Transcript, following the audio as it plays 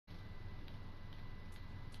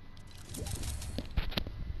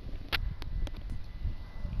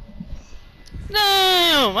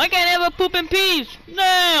Damn! I can't have a poop in peace!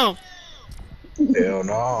 Damn! Hell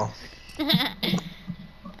no. I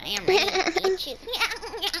am ready to eat you.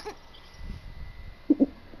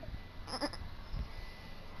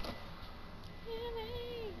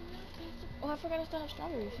 Oh, I forgot to still have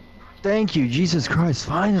strawberries. Thank you, Jesus Christ,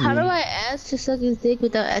 finally. How do I ask to suck his dick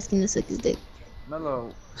without asking to suck his dick?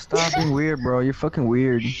 Mello, stop being weird, bro. You're fucking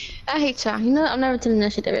weird. I hate y'all. You know what? I'm never telling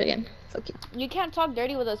that shit ever again. Fuck you. You can't talk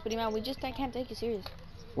dirty with us, buddy man. We just can't take you serious.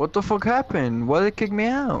 What the fuck happened? Why did they kick me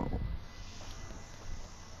out?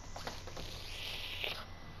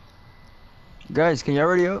 Guys, can you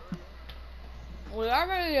already up? We are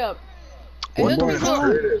ready up. What the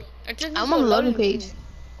fuck? I'm on the loading page.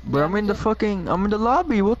 Bro, I'm in the fucking, I'm in the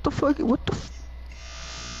lobby. What the fuck? What the?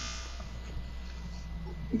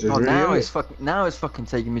 Oh, now it's fucking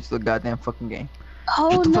taking me to the goddamn fucking game.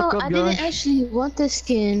 Oh Shut the no, fuck up, I didn't Josh. actually want this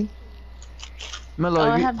skin. Mello,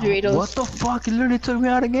 I have Doritos. what the fuck? It literally took me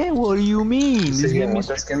out of the game. What do you mean? You said you want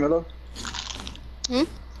that skin, Melo? Hmm? You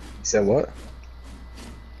said what?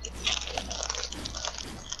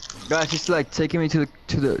 Guys, it's like taking me to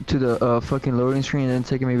the fucking loading screen and then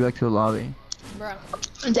taking me back to the lobby. Bro.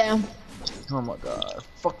 Damn. Oh my god, I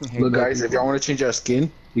fucking hate Look, that guys, if people. y'all want to change our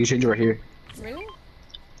skin, you can change it right here. Really?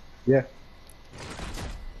 Yeah.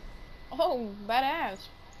 Oh, badass.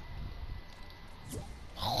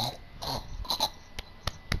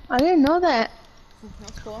 I didn't know that.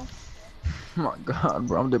 That's cool. Oh my god,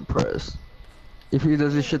 bro, I'm depressed. If he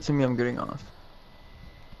does this shit to me, I'm getting off.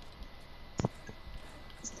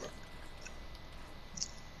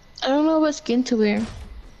 I don't know what skin to wear.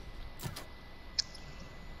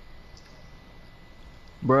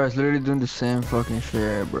 Bro, it's literally doing the same fucking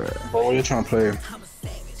shit, bro. Bro, what are you trying to play?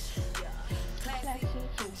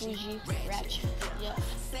 Bougie, ratchet, yeah.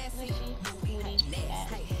 Sexy, booty, bad.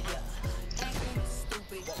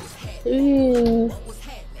 Ew.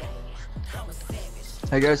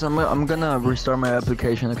 Hey guys, I'm gonna restart my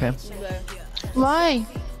application, okay? Why?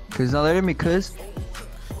 Cause it's not letting me, cause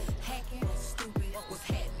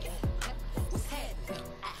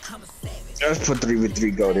Just put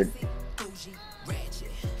 3v3 goaded.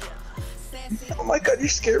 Oh my god, you're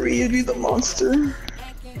scary, you'd be the monster.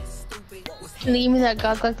 Can you give me that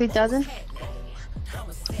God 3000?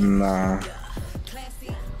 Nah.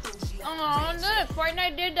 Oh, look,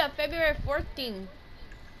 Fortnite did that February 14th.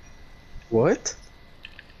 What?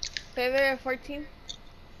 February 14th.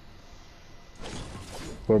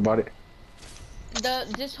 What about it?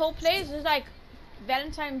 This whole place is like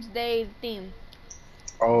Valentine's Day theme.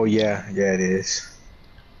 Oh yeah, yeah it is.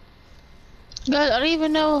 God, I don't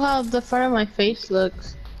even know how the front of my face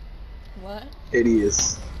looks. What? It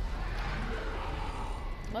is.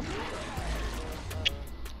 What?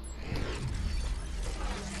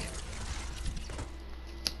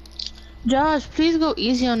 Josh, please go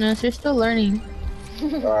easy on us. You're still learning.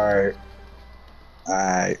 Alright.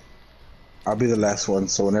 Alright. I'll be the last one,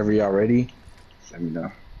 so whenever y'all ready, let me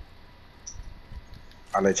know.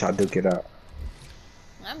 I'll let y'all duke it out.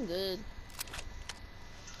 I'm good.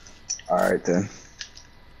 Alright then.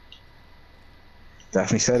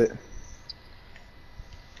 Daphne said it.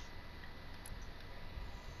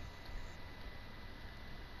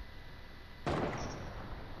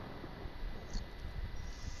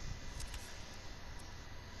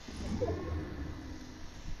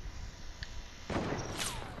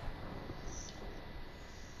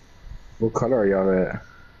 What color are y'all at?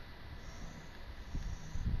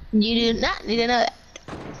 You do not need to know that.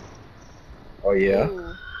 Oh yeah?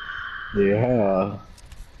 Ooh. Yeah.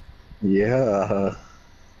 Yeah.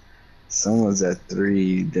 Someone's at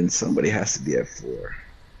 3, then somebody has to be at 4.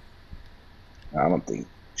 I don't think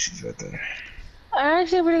she's right there. I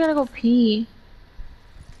actually really gotta go pee.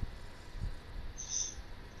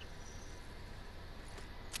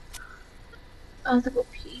 I have to go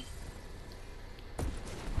pee.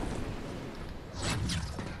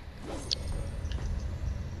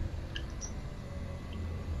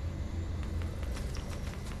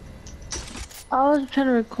 I was trying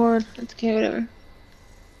to record. It's okay, whatever.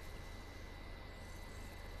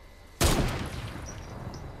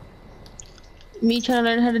 Me trying to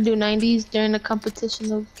learn how to do 90s during the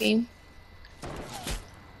competition of game.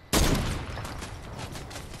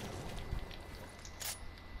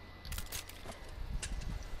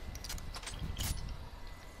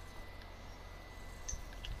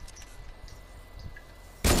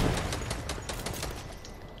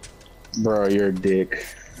 Bro, you're a dick.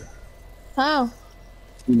 How?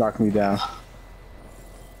 You knocked me down.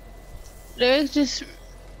 There's just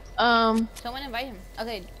Someone invite him.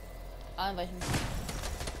 Okay, I'll invite him.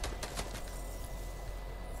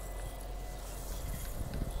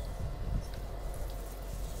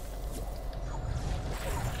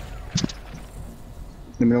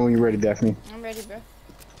 Let me know when you're ready, Daphne. I'm ready, bro.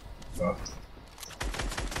 Oh.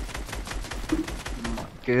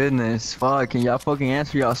 Goodness, fuck! Can y'all fucking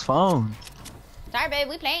answer y'all's phone? Sorry, babe.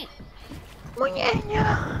 We playing.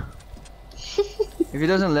 If he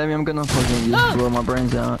doesn't let me, I'm gonna fucking just blow my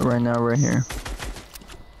brains out right now, right here.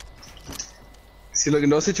 See, look,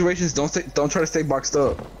 in those situations, don't try to stay boxed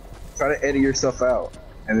up. Try to edit yourself out,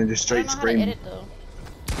 and then just I don't straight know how to spray me. edit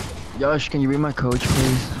though. Josh, can you be my coach,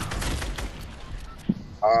 please?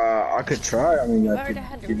 I could try. I mean, I Whoever could that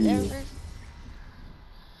had the give you. reservers.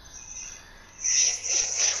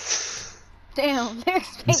 Damn, there's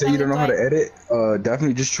You say you don't know how to edit?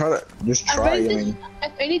 Definitely just try. I really just,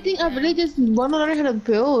 if anything, I really just want to learn how to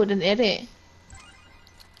build and edit.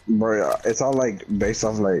 Bro, it's all like based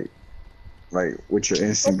off like with your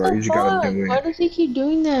instinct, bro. What You the just gotta fuck? do Why it. does he keep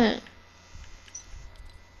doing that?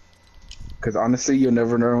 Cause honestly, you'll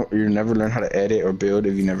never learn how to edit or build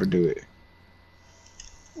if you never do it.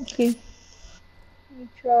 Okay. Let me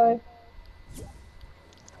try.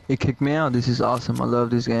 He kicked me out. This is awesome. I love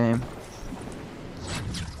this game.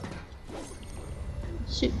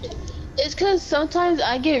 Shoot. It's cause sometimes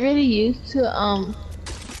I get really used to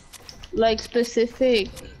like specific.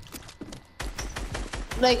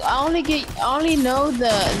 Like I only know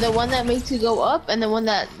the one that makes you go up and the one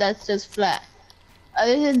that's just flat.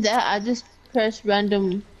 Other than that, I just press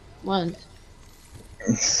random ones.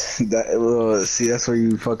 See, that's where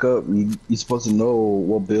you fuck up. You're supposed to know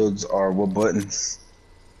what builds are what buttons,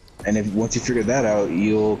 and if once you figure that out,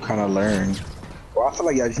 you'll kind of learn. Well, I feel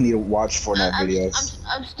like I just need to watch Fortnite videos.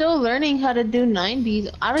 I'm still learning how to do 90s.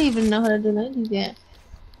 I don't even know how to do 90s yet.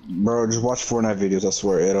 Bro, just watch Fortnite videos. I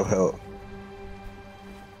swear it'll help.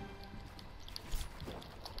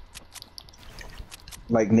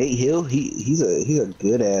 Like Nate Hill, he's a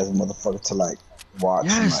good ass motherfucker to like watch.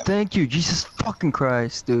 Yes, Like, thank you. Jesus fucking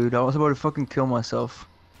Christ, dude. I was about to fucking kill myself.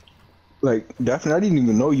 like definitely, I didn't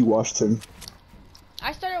even know you watched him.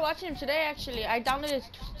 I started watching him today actually. I downloaded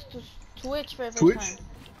Twitch for the first Twitch? time.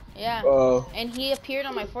 Yeah. And he appeared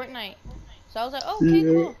on my Fortnite. So I was like, oh, okay,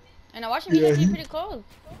 Yeah. cool. And I watched him. He's Yeah, actually he- pretty cold.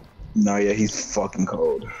 No, yeah, he's fucking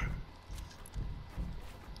cold.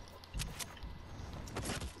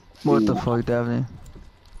 What the fuck, Daphne?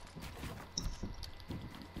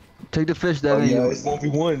 Take the fish, Oh Daphne. yeah, it's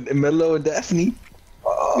 1v1. And Melo and Daphne.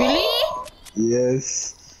 Really?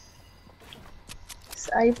 Yes.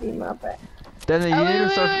 I think my bad. Daphne, you Oh, need to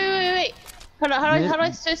wait. start. Hold on, how do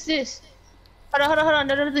I switch this? Hold on.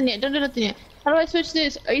 Don't do nothing yet. Don't do nothing yet. How do I switch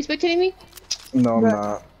this? Are you spectating me? No, I'm Right.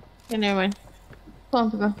 not. Okay, never mind. Come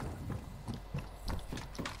on, people.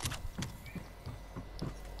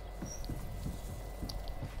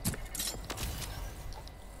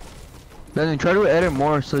 Daphne, try to edit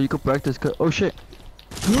more so you can practice. Oh shit.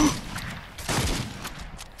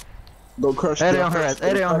 Don't crush. Edit don't on her crush, ass.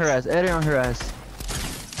 Edit don't on her crush. ass. Edit on her ass.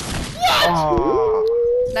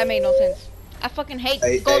 That made no sense. I fucking hate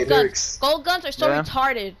Hey, gold guns. Lyrics. Gold guns are so Yeah.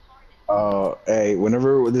 retarded. Hey,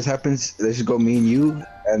 whenever this happens, let's just go me and you,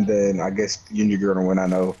 and then I guess you and your girl will win. I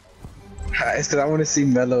know. I said I want to see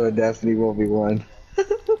Melo and Daphne 1v1.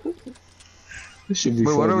 This should be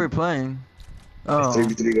Wait, fun. what are we playing? Oh.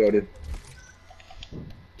 3v3 goaded.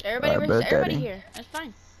 Everybody I versus bet, everybody Daddy. here. That's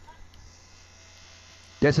fine.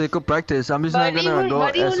 Yeah, so you could practice. I'm just Why not do you gonna go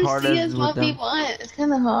want as to hard see as us with them. 1v1? It's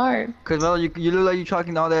kind of hard. Cause Mel, you look like you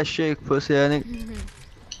talking all that shit, pussy. I think.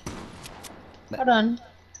 Hold on.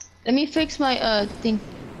 Let me fix my thing.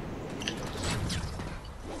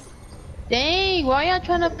 Dang, why y'all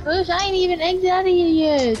trying to push? I ain't even exit out of here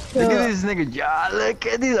yet. Look at this nigga, ja. Look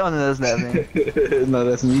at this. Oh no, that's not me. No,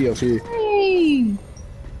 that's me up here. Hey,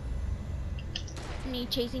 Me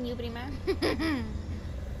chasing you, prima.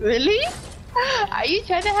 really? Are you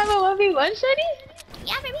trying to have a 1v1, Shani?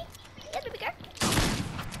 Yeah, baby. Yeah, baby girl.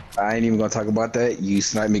 I ain't even gonna talk about that. You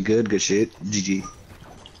sniped me good shit. GG.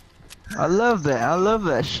 I love that. I love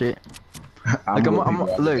that shit. I'm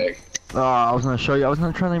look. Oh, I was gonna show you. I was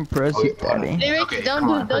gonna try to impress you, daddy. Lyrics, Okay, don't come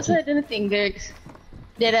do, on, don't try to do anything, Lyrics.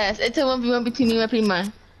 Deadass. It's a 1v1 between you and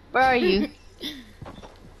Prima. Where are you?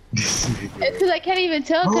 It's cause I can't even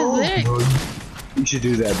tell cause Lyrics. You should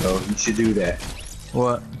do that though. You should do that.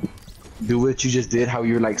 What? Do what you just did. How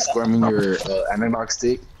you're like squirming your analog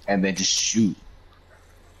stick and then just shoot.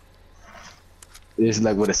 It's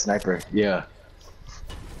like with a sniper. Yeah.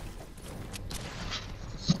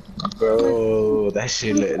 Bro, that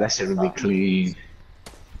shit would be clean.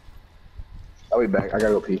 I'll be back. I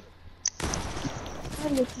gotta go pee.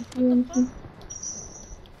 Honestly, I'm just-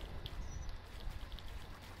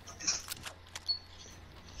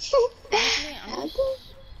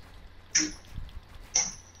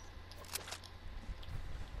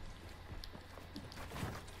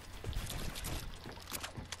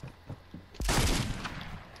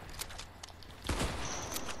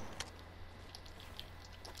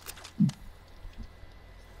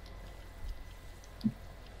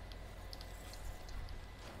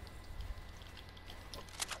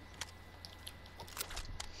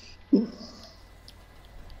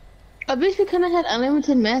 I wish we kinda had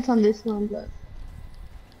unlimited mats on this one, but.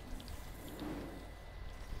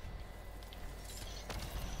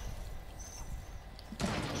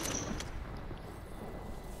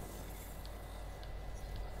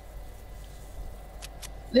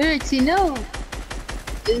 Lyrics, you know.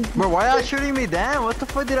 Bro, why y'all shooting me down? What the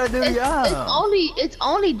fuck did I do to y'all? It's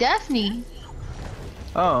only Daphne.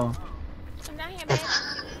 Oh. Come down here, babe.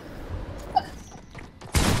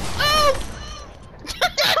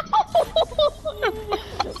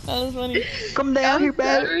 That was funny. Come down here,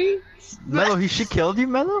 baby. Sorry. Mello, she killed you,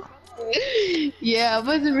 Mello? Yeah,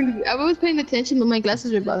 I was paying attention, but my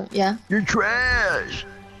glasses were bugging. Yeah. You're trash.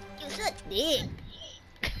 You suck dick.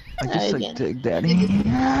 I just Again. like dick, daddy.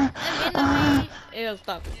 Ew,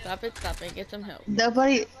 stop it, get some help.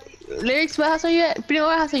 Nobody. Lyrics, what house are you at? Primo,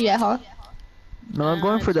 what house are you at, huh? No, I'm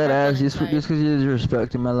going for that ass just because you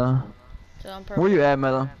disrespected Mello. So I'm Where you at,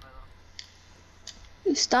 Mello?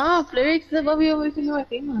 Stop, Lyrics, the Bobby over to know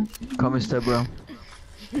Primo. Call me step, bro.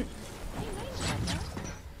 Is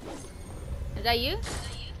that you?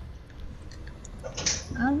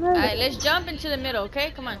 Alright. Alright, let's jump into the middle,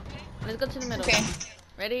 okay? Come on. Let's go to the middle. Okay.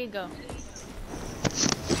 Ready, go.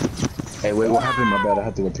 Hey, wait, what happened? My bad, I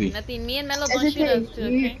had to repeat. Nothing, me and Mello It's gonna shoot okay. us too,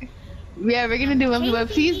 okay? Yeah, we're gonna do one more.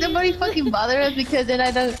 Please, nobody fucking bother us because then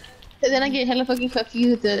I don't. Then I get hella fucking confused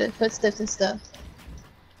with the footsteps and stuff.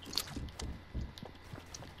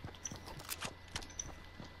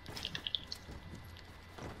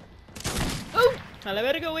 Oh! I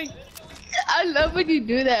better go away. I love when you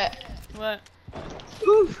do that. What?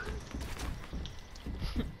 Oof.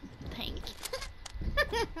 Thank you.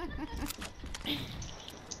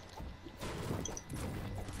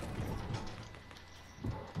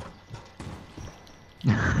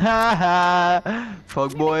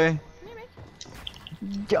 Fuck boy.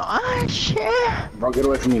 Gosh. Bro, get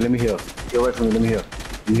away from me, let me heal. Get away from me, let me heal.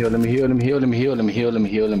 Let me heal, let me heal, let me heal, let me heal, let me heal, let me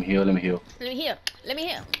heal, let me heal, let me heal. Let me hear. Let me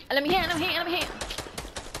hear. Let me hear. Let me hear.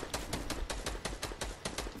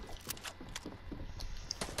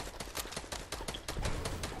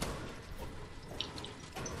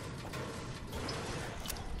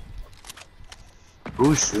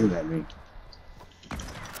 Who's shooting at me?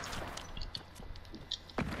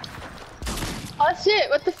 Oh shit!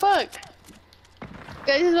 What the fuck?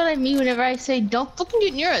 Guys, this is what I mean whenever I say don't fucking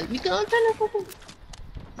get near us. Because I'm trying to fucking.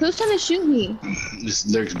 Who's trying to shoot me? This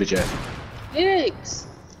Lyrics bitch ass. Lyrics.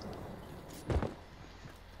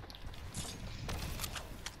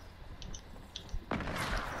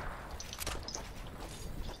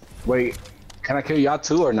 Wait, can I kill y'all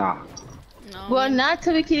too or not? No. Well, not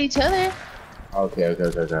till we kill each other. Okay.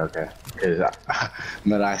 Cause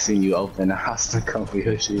man, I seen you open the house to come for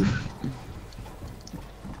your shit.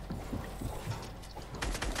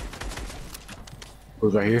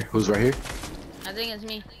 Who's right here? Who's right here? I think it's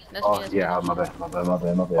me. That's Oh me. That's yeah, me. my bad.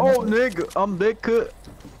 Oh, nigga, I'm dead cut.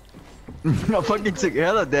 I fucking took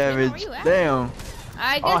hella damage. Where you at? Damn.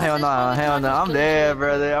 I guess Oh, at hell this nah, point we hell can nah. just I'm kill dead, each other.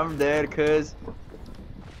 brother. I'm dead, cuz.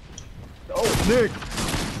 Oh, Nick.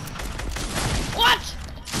 What?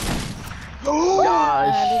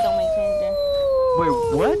 Gosh. This don't make sense, then. Wait,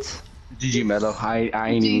 what? GG Mello. I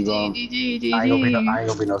ain't even going. I ain't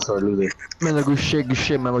gonna be no sore loser. Mello, good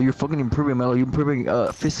shit, Mello. You're fucking improving, Mello. You're improving,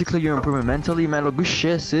 physically, you're improving mentally, Mello. Good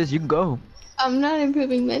shit, sis. You can go. I'm not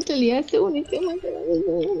improving mentally. I still want to kill myself.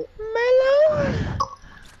 Mellow.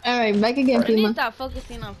 Alright, back again, I need to Prima. stop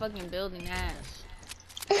focusing on fucking building ass.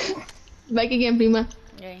 Back again, Prima.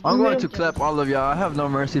 Okay. I'm going to clap all of y'all. I have no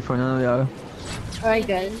mercy for none of y'all. Alright,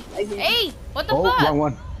 guys. Again. Hey, what the Oh, fuck? wrong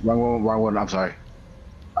one. I'm sorry.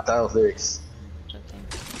 I thought it was Lyrics. Okay.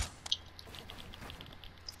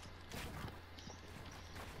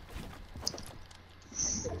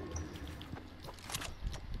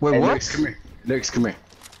 Wait, Hey, what? Lyrics, come here. Lyrics, come here.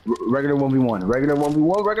 Regular 1v1. Regular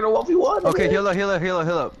 1v1. Okay, heal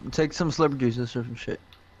up. Take some slurp juice or some shit.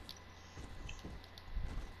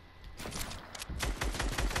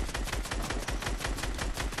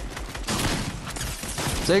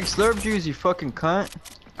 Take slurp juice, you fucking cunt.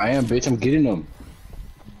 I am, bitch. I'm getting them.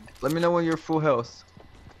 Let me know when you're full health.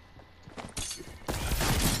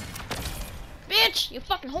 Bitch, you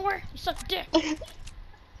fucking whore. You suck dick.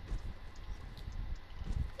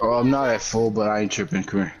 Oh, I'm not at full, but I ain't tripping.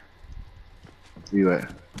 Come here. Where you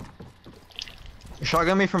at?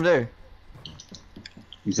 Shotgun me from there.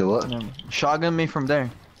 You said what? Shotgun me from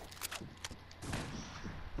there.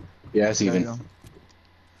 Yeah, it's There you even. go.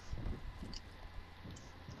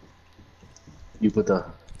 You put the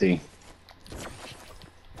thing.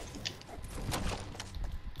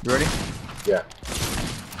 You ready? Yeah.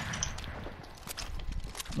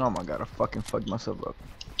 Oh my god, I fucking fucked myself up.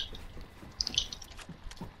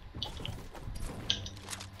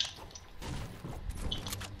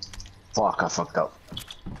 fuck, I fucked up.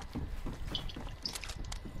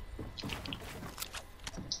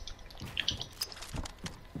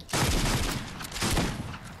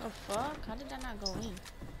 Oh fuck? How did that not go in?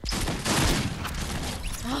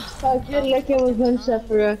 I feel like it was one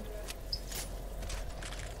Sephora.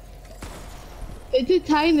 It's a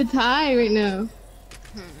tie in the tie right now.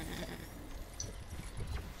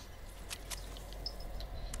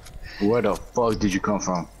 Where the fuck did you come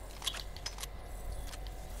from?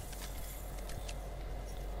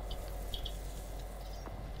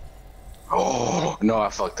 Oh no, I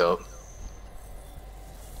fucked up.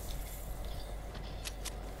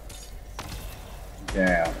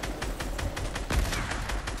 Damn.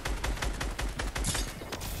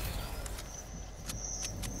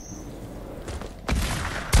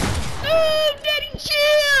 Daddy,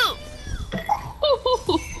 chill!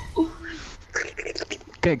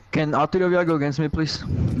 Okay, can all three of y'all go against me, please?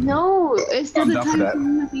 No, it's still I'm the down for tie that.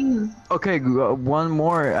 from nothing. Okay, one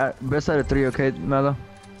more. Best out of three, okay, Melo?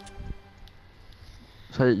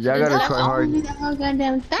 So y'all gotta That's try all hard. That whole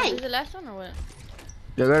goddamn Is thing. it the last one or what?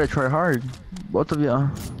 Y'all gotta try hard. Both of y'all.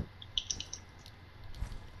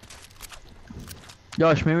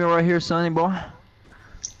 Josh, meet me right here, Sonny boy.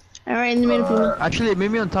 Alright, in the middle. Prima. Actually,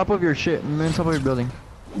 meet me on top of your shit. Meet me on top of your building.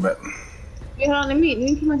 But Wait, hold on, let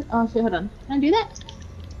me come on. Oh shit, hold on. Can I do that?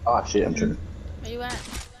 oh shit, I'm tripping. Where you at?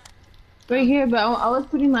 Right here, but I was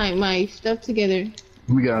putting my stuff together.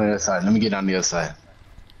 Let me get on the other side. Let me get on the other side.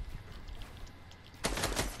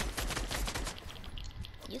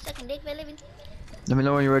 You sucking dick for a living? Let me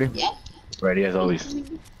know when you're ready. Yeah. Ready as always.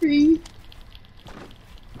 Free.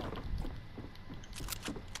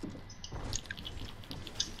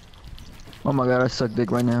 Oh my god, I suck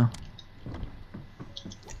dick right now.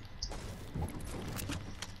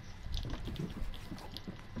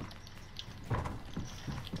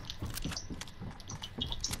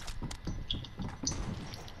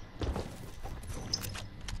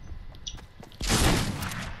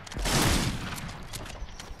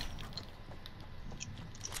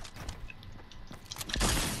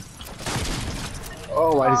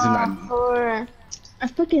 Oh, why does it not? Or I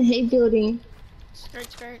fucking hate building.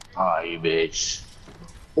 Skirt, skirt. Oh, you bitch.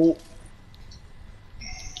 Oh.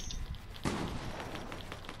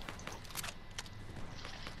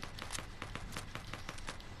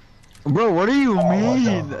 Bro, what do you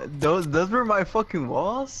mean? no. Those were my fucking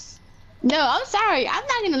walls? No, I'm sorry. I'm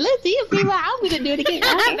not gonna listen to you, people. I'm gonna do it again.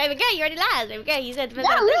 Okay. Baby girl, you already lied. Baby girl, you said No,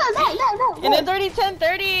 no. in the 30, 10,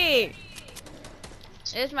 30.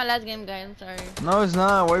 It's my last game, guys. I'm sorry. No, it's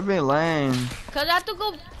not. Why are you being lame? Cause I have to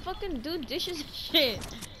go fucking do dishes and shit.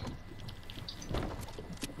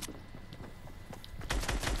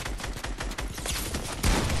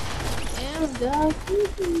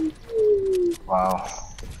 Wow.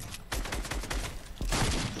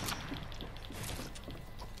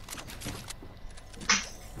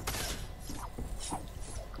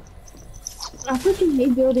 I fucking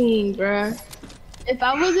hate building, bruh. If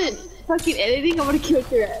I wasn't fucking editing, I would've killed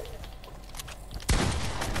your ass.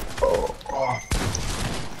 Oh. Oh.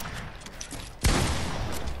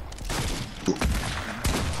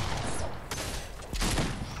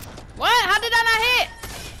 What? How did I not hit?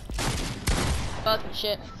 Fucking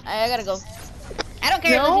shit. I gotta go. I don't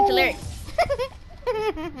care. No. Listen to lyrics.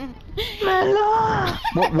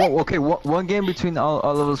 Okay, one game between all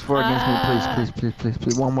of us four against me,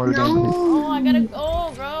 please. One more game, please. Oh, I gotta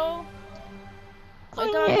go, bro. I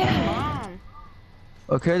thought I was going mom.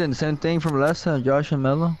 Okay, then same thing from last time, Josh and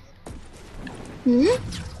Melo. Hmm?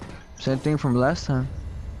 Same thing from last time.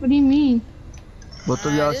 What do you mean? Both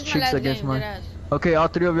of This y'all's is my chicks last against game, mine. deadass. Okay, all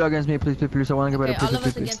three of y'all against me, please. I wanna get Okay, better, all of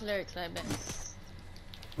us please. against lyrics, I bet.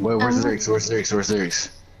 Wait, where's the lyrics? Where's the lyrics? Where's the lyrics?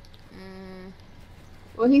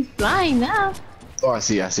 Well, he's flying now. Oh, I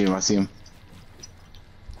see him. I see him.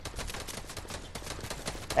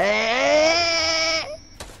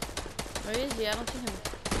 Where is he? I don't see him.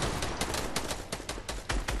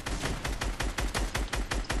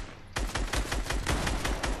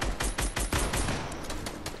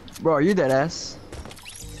 Bro, are you dead ass?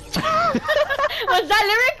 Was that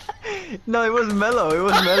lyrics? No, it was Melo.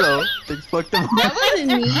 They fucked him That up.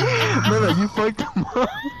 wasn't me. Melo, you fucked him up.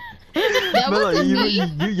 That Melo, wasn't you,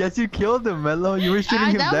 me. yes, you killed him, Melo. You were shooting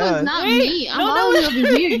him That down. was not Wait, me. I'm no, that always was-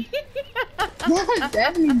 over here. That was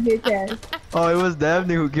definitely bitch ass. Oh, it was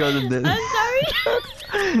Daphne who killed him then. I'm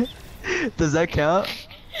sorry. Does that count?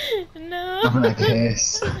 No. I'm like,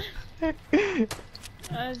 yes.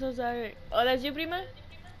 I'm so sorry. Oh, that's you, Prima?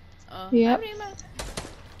 Oh, Yep. hi, Prima.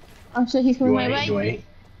 I'm sure he's coming my way. You ain't.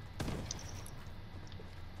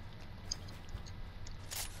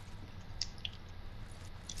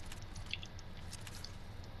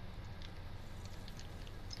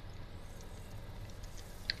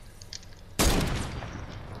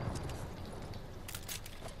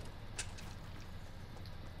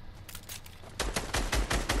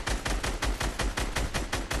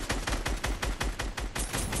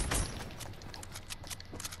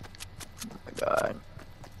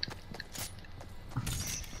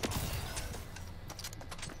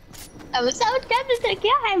 I was so tempted to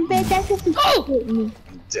kill him, but that's just hit me.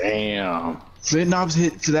 Damn. Flint knobs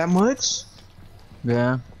hit for that much?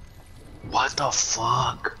 Yeah. What the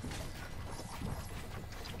fuck?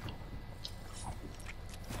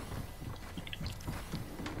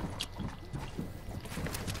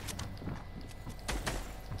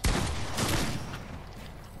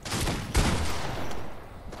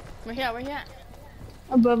 We're here.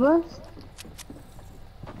 Above us?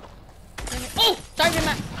 Oh! Sorry,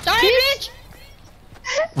 man. Sorry, bitch!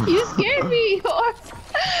 You scared me, or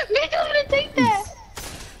bitch, I'm gonna take that.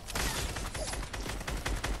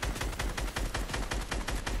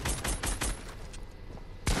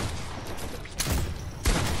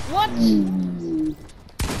 What?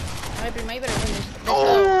 Maybe better win this. Let's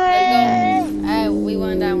go. We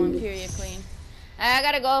won that one, period, clean. I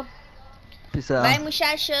gotta go. Peace out. Bye,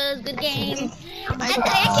 muchachos. Good game.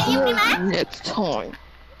 Can you be mine? Next time.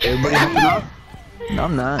 Everybody hopping off? No,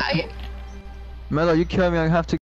 I'm not. Mello, you killed me. I have to.